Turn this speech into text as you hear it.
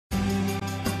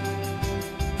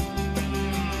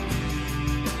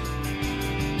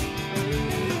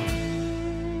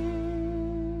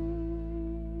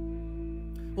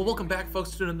Well, welcome back,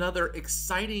 folks, to another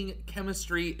exciting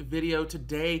chemistry video.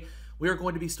 Today, we are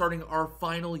going to be starting our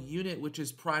final unit, which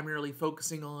is primarily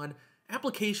focusing on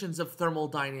applications of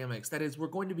thermodynamics. That is, we're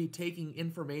going to be taking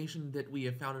information that we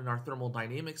have found in our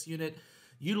thermodynamics unit,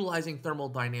 utilizing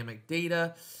thermodynamic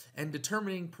data, and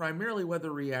determining primarily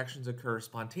whether reactions occur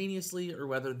spontaneously or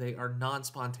whether they are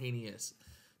non-spontaneous.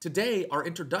 Today, our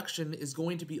introduction is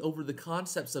going to be over the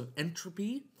concepts of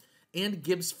entropy and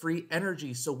Gibbs Free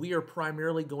Energy. So we are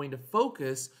primarily going to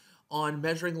focus on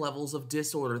measuring levels of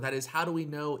disorder. That is, how do we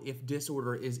know if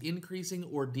disorder is increasing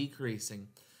or decreasing?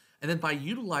 And then by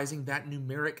utilizing that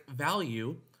numeric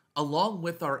value, along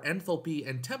with our enthalpy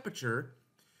and temperature,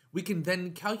 we can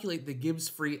then calculate the Gibbs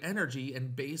Free Energy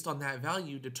and based on that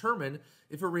value, determine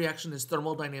if a reaction is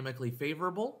thermodynamically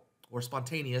favorable or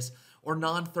spontaneous or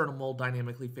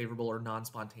non-thermodynamically favorable or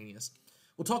non-spontaneous.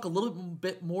 We'll talk a little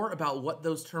bit more about what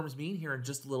those terms mean here in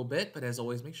just a little bit, but as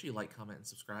always, make sure you like, comment, and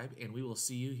subscribe, and we will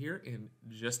see you here in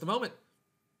just a moment.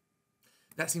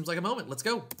 That seems like a moment. Let's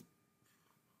go.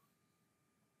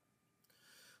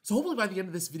 So hopefully by the end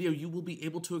of this video, you will be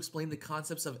able to explain the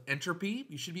concepts of entropy.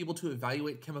 You should be able to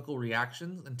evaluate chemical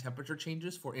reactions and temperature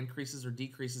changes for increases or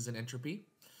decreases in entropy.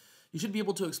 You should be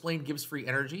able to explain Gibbs Free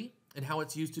Energy and how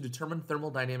it's used to determine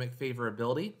thermodynamic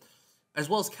favorability, as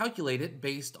well as calculate it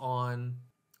based on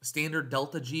standard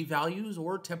delta G values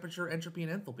or temperature, entropy,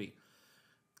 and enthalpy.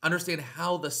 Understand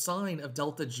how the sign of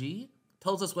delta G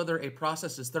tells us whether a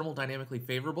process is thermodynamically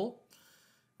favorable.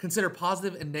 Consider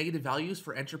positive and negative values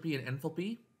for entropy and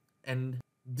enthalpy, and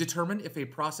determine if a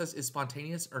process is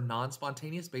spontaneous or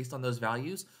non-spontaneous based on those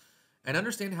values. And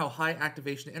understand how high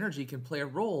activation energy can play a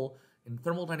role in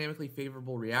thermodynamically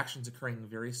favorable reactions occurring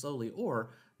very slowly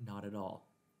or not at all.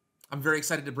 I'm very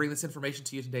excited to bring this information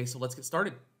to you today, so let's get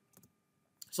started.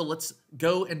 So let's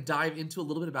go and dive into a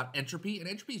little bit about entropy. And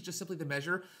entropy is just simply the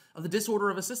measure of the disorder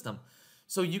of a system.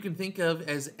 So you can think of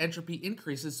as entropy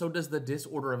increases, so does the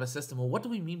disorder of a system. Well, what do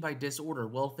we mean by disorder?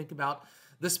 Well, think about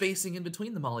the spacing in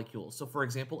between the molecules. So for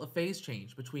example, a phase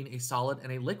change between a solid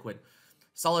and a liquid.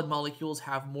 Solid molecules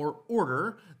have more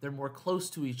order, they're more close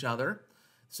to each other.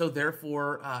 So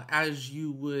therefore, as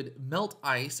you would melt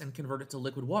ice and convert it to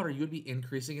liquid water, you would be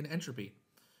increasing in entropy.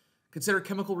 Consider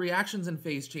chemical reactions and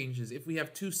phase changes. If we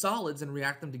have two solids and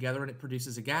react them together and it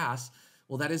produces a gas,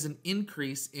 well, that is an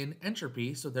increase in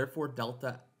entropy. So therefore,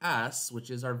 delta S, which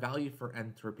is our value for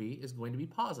entropy, is going to be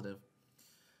positive.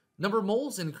 Number of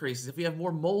moles increases. If we have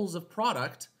more moles of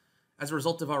product as a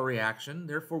result of our reaction,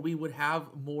 therefore we would have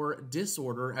more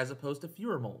disorder as opposed to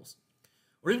fewer moles.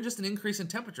 Or even just an increase in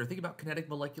temperature. Think about kinetic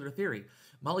molecular theory.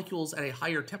 Molecules at a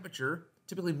higher temperature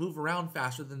typically move around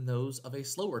faster than those of a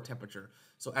slower temperature.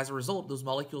 So as a result, those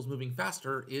molecules moving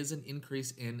faster is an increase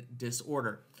in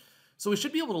disorder. So we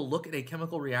should be able to look at a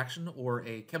chemical reaction or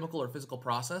a chemical or physical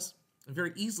process and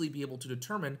very easily be able to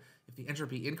determine if the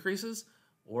entropy increases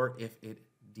or if it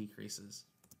decreases.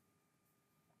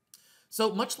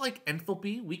 So much like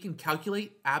enthalpy, we can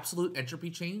calculate absolute entropy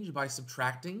change by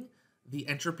subtracting the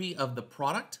entropy of the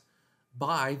product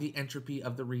by the entropy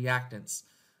of the reactants.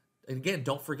 And again,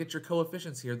 don't forget your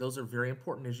coefficients here. Those are very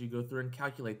important as you go through and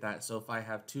calculate that. So if I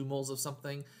have 2 moles of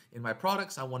something in my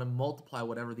products, I want to multiply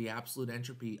whatever the absolute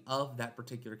entropy of that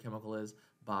particular chemical is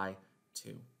by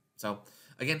 2. So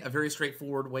again, a very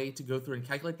straightforward way to go through and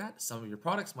calculate that. Sum of your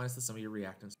products minus the sum of your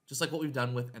reactants, just like what we've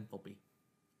done with enthalpy.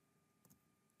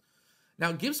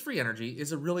 Now, Gibbs Free Energy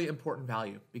is a really important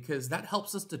value because that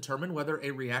helps us determine whether a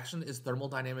reaction is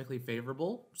thermodynamically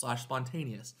favorable /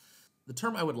 spontaneous. The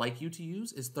term I would like you to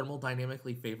use is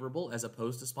thermodynamically favorable as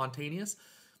opposed to spontaneous,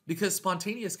 because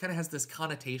spontaneous kind of has this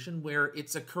connotation where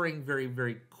it's occurring very,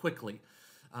 very quickly.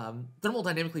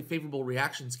 Thermodynamically favorable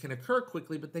reactions can occur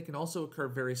quickly, but they can also occur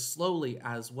very slowly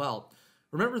as well.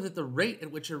 Remember that the rate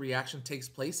at which a reaction takes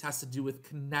place has to do with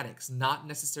kinetics, not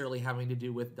necessarily having to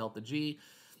do with delta G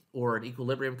or an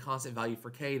equilibrium constant value for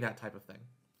K, that type of thing.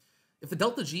 If the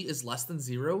delta G is less than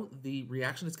 0, the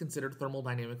reaction is considered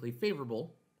thermodynamically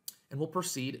favorable and will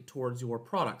proceed towards your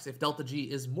products. If delta G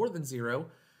is more than 0,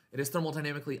 it is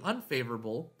thermodynamically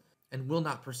unfavorable and will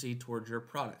not proceed towards your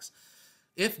products.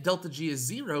 If delta G is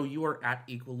 0, you are at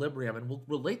equilibrium, and we'll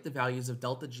relate the values of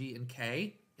delta G and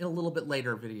K in a little bit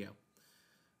later video.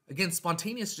 Again,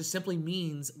 spontaneous just simply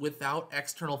means without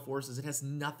external forces. It has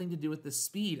nothing to do with the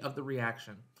speed of the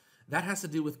reaction. That has to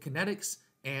do with kinetics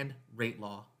and rate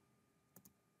law.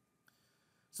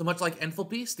 So much like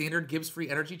enthalpy, standard Gibbs free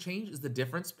energy change is the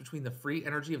difference between the free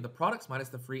energy of the products minus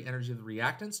the free energy of the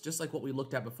reactants, just like what we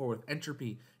looked at before with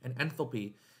entropy and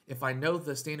enthalpy. If I know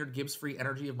the standard Gibbs free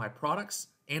energy of my products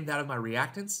and that of my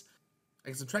reactants, I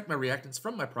can subtract my reactants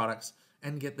from my products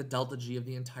and get the delta G of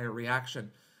the entire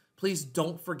reaction. Please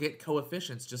don't forget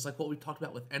coefficients, just like what we talked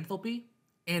about with enthalpy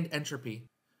and entropy.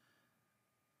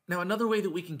 Now, another way that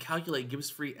we can calculate Gibbs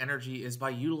free energy is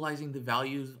by utilizing the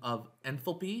values of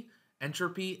enthalpy,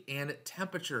 entropy, and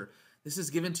temperature. This is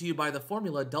given to you by the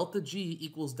formula delta G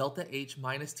equals delta H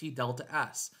minus T delta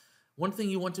S. One thing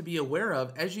you want to be aware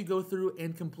of as you go through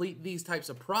and complete these types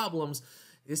of problems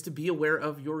is to be aware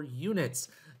of your units.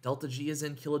 Delta G is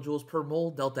in kilojoules per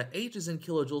mole, delta H is in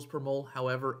kilojoules per mole.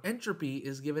 However, entropy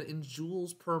is given in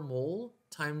joules per mole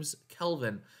times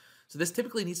Kelvin. So this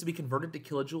typically needs to be converted to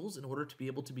kilojoules in order to be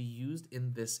able to be used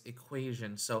in this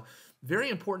equation. So very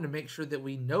important to make sure that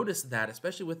we notice that,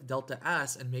 especially with delta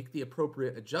S, and make the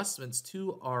appropriate adjustments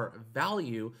to our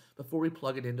value before we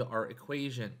plug it into our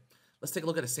equation. Let's take a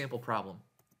look at a sample problem.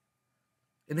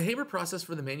 In the Haber process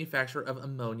for the manufacture of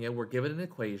ammonia, we're given an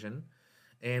equation,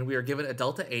 and we are given a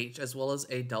delta H as well as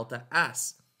a delta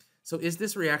S. So is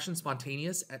this reaction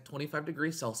spontaneous at 25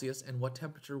 degrees Celsius, and what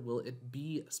temperature will it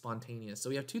be spontaneous? So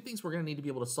we have two things we're going to need to be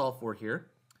able to solve for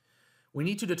here. We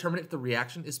need to determine if the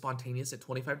reaction is spontaneous at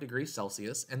 25 degrees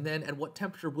Celsius, and then at what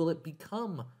temperature will it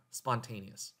become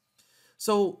spontaneous?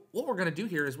 So what we're going to do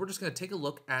here is we're just going to take a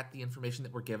look at the information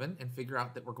that we're given and figure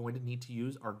out that we're going to need to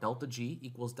use our delta G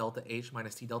equals delta H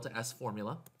minus T delta S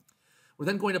formula. We're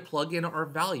then going to plug in our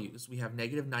values. We have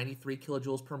negative 93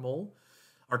 kilojoules per mole.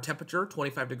 Our temperature,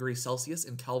 25 degrees Celsius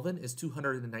in Kelvin, is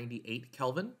 298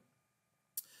 Kelvin.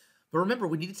 But remember,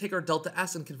 we need to take our delta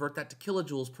S and convert that to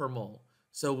kilojoules per mole.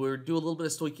 So we'll do a little bit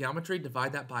of stoichiometry,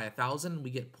 divide that by 1,000,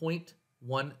 we get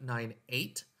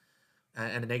 0.198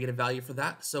 and a negative value for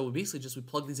that. So we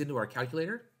plug these into our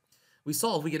calculator. We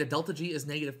solve, we get a delta G is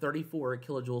negative 34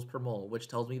 kilojoules per mole, which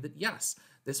tells me that yes,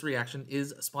 this reaction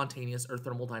is spontaneous or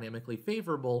thermodynamically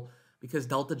favorable because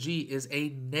delta G is a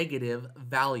negative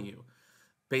value.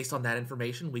 Based on that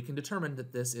information, we can determine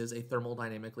that this is a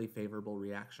thermodynamically favorable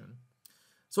reaction.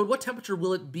 So at what temperature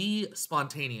will it be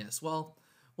spontaneous? Well,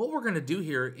 what we're going to do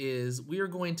here is we are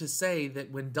going to say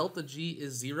that when delta G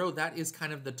is 0, that is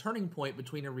kind of the turning point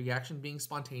between a reaction being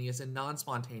spontaneous and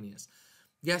non-spontaneous.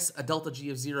 Yes, a delta G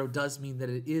of 0 does mean that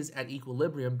it is at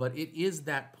equilibrium, but it is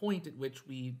that point at which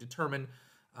we determine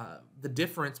the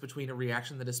difference between a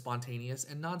reaction that is spontaneous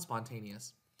and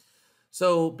non-spontaneous.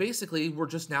 So basically, we're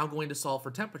just now going to solve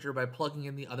for temperature by plugging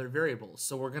in the other variables.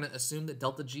 So we're going to assume that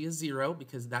delta G is 0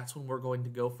 because that's when we're going to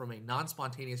go from a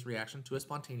non-spontaneous reaction to a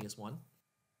spontaneous one.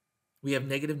 We have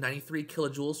negative 93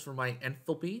 kilojoules for my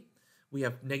enthalpy. We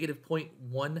have negative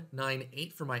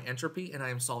 0.198 for my entropy, and I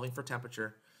am solving for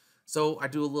temperature. So I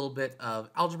do a little bit of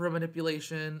algebra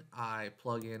manipulation, I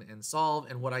plug in and solve,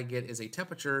 and what I get is a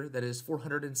temperature that is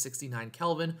 469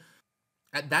 Kelvin.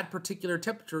 At that particular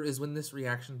temperature is when this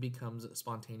reaction becomes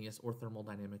spontaneous or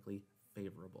thermodynamically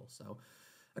favorable. So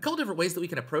a couple different ways that we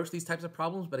can approach these types of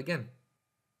problems, but again,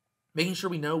 making sure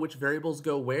we know which variables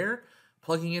go where,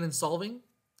 plugging in and solving,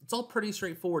 it's all pretty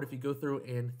straightforward if you go through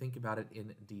and think about it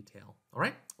in detail. All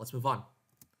right, let's move on.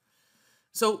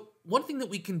 So one thing that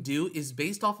we can do is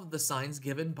based off of the signs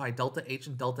given by delta H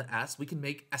and delta S, we can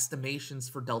make estimations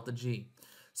for delta G.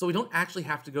 So we don't actually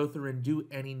have to go through and do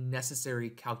any necessary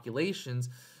calculations.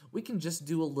 We can just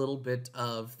do a little bit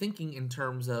of thinking in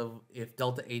terms of if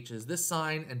delta H is this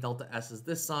sign and delta S is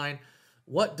this sign,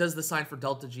 what does the sign for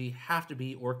delta G have to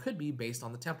be or could be based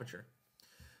on the temperature?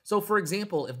 So for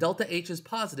example, if delta H is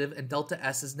positive and delta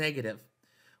S is negative,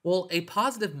 well, a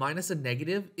positive minus a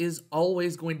negative is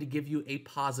always going to give you a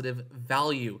positive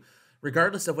value,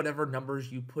 regardless of whatever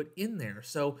numbers you put in there.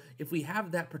 So if we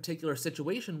have that particular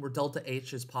situation where delta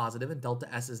H is positive and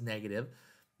delta S is negative,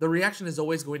 the reaction is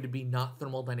always going to be not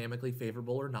thermodynamically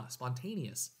favorable or not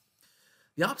spontaneous.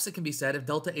 The opposite can be said if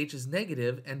delta H is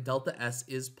negative and delta S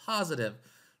is positive.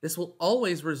 This will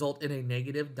always result in a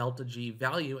negative delta G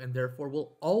value and therefore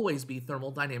will always be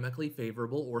thermodynamically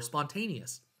favorable or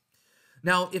spontaneous.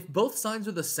 Now, if both signs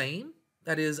are the same,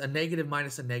 that is a negative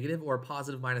minus a negative or a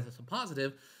positive minus a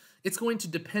positive, it's going to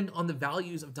depend on the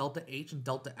values of delta H and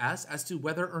delta S as to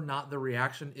whether or not the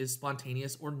reaction is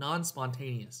spontaneous or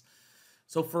non-spontaneous.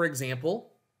 So for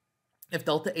example, if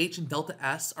delta H and delta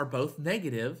S are both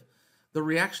negative, the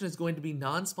reaction is going to be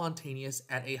non-spontaneous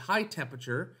at a high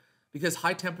temperature because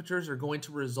high temperatures are going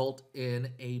to result in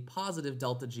a positive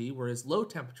delta G, whereas low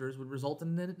temperatures would result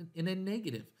in a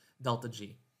negative delta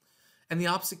G. And the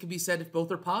opposite can be said if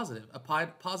both are positive. A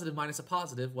positive minus a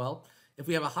positive, well, if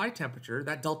we have a high temperature,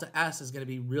 that delta S is going to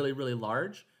be really, really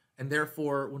large. And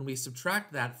therefore, when we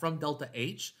subtract that from delta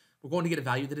H, we're going to get a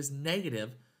value that is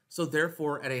negative. So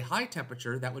therefore, at a high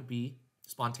temperature, that would be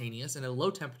spontaneous. And at a low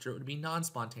temperature, it would be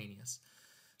non-spontaneous.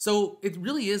 So it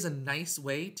really is a nice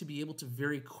way to be able to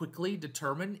very quickly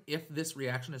determine if this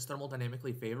reaction is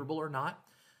thermodynamically favorable or not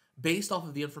based off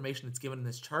of the information that's given in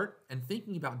this chart and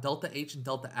thinking about delta H and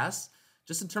delta S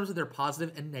just in terms of their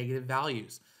positive and negative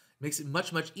values. It makes it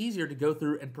much, much easier to go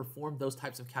through and perform those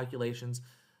types of calculations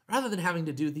rather than having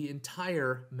to do the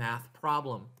entire math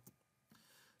problem.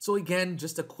 So again,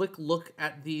 just a quick look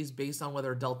at these based on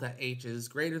whether delta H is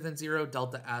greater than 0,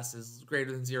 delta S is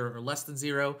greater than 0 or less than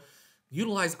 0.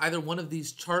 Utilize either one of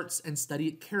these charts and study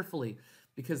it carefully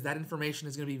because that information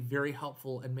is going to be very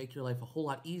helpful and make your life a whole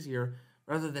lot easier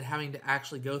rather than having to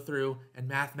actually go through and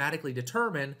mathematically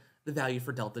determine the value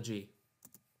for delta G.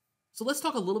 So let's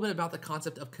talk a little bit about the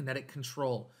concept of kinetic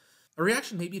control. A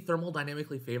reaction may be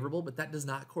thermodynamically favorable, but that does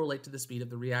not correlate to the speed of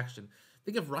the reaction.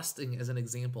 Think of rusting as an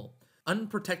example.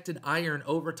 Unprotected iron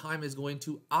over time is going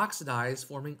to oxidize,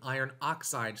 forming iron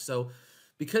oxide. So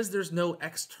because there's no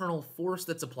external force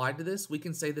that's applied to this, we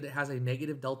can say that it has a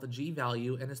negative delta G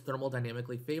value and is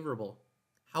thermodynamically favorable.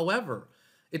 However,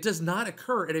 it does not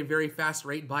occur at a very fast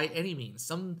rate by any means.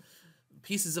 Some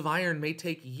pieces of iron may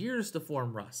take years to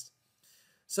form rust.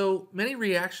 So many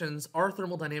reactions are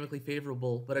thermodynamically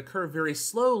favorable, but occur very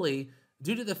slowly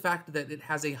due to the fact that it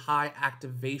has a high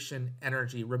activation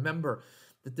energy. Remember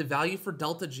that the value for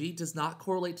delta G does not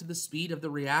correlate to the speed of the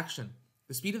reaction.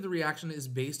 The speed of the reaction is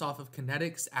based off of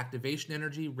kinetics, activation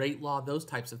energy, rate law, those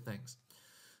types of things.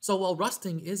 So while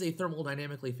rusting is a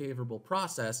thermodynamically favorable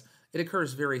process, it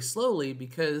occurs very slowly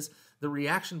because the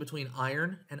reaction between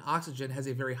iron and oxygen has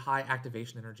a very high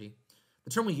activation energy.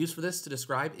 The term we use for this to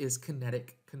describe is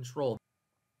kinetic control.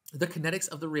 The kinetics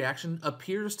of the reaction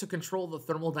appears to control the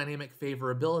thermodynamic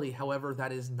favorability. However,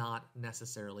 that is not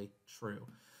necessarily true.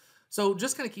 So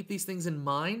just kind of keep these things in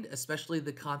mind, especially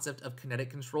the concept of kinetic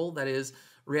control. That is,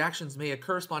 reactions may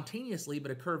occur spontaneously,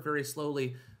 but occur very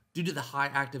slowly due to the high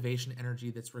activation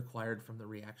energy that's required from the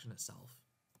reaction itself.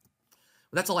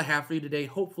 Well, that's all I have for you today.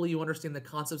 Hopefully you understand the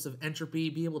concepts of entropy,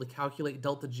 be able to calculate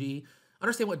delta G,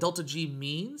 understand what delta G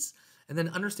means, and then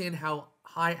understand how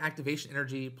high activation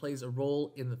energy plays a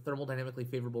role in the thermodynamically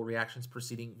favorable reactions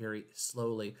proceeding very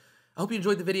slowly. I hope you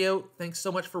enjoyed the video. Thanks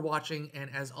so much for watching,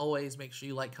 and as always, make sure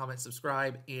you like, comment,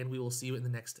 subscribe, and we will see you in the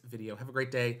next video. Have a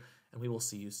great day, and we will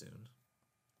see you soon.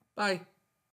 Bye.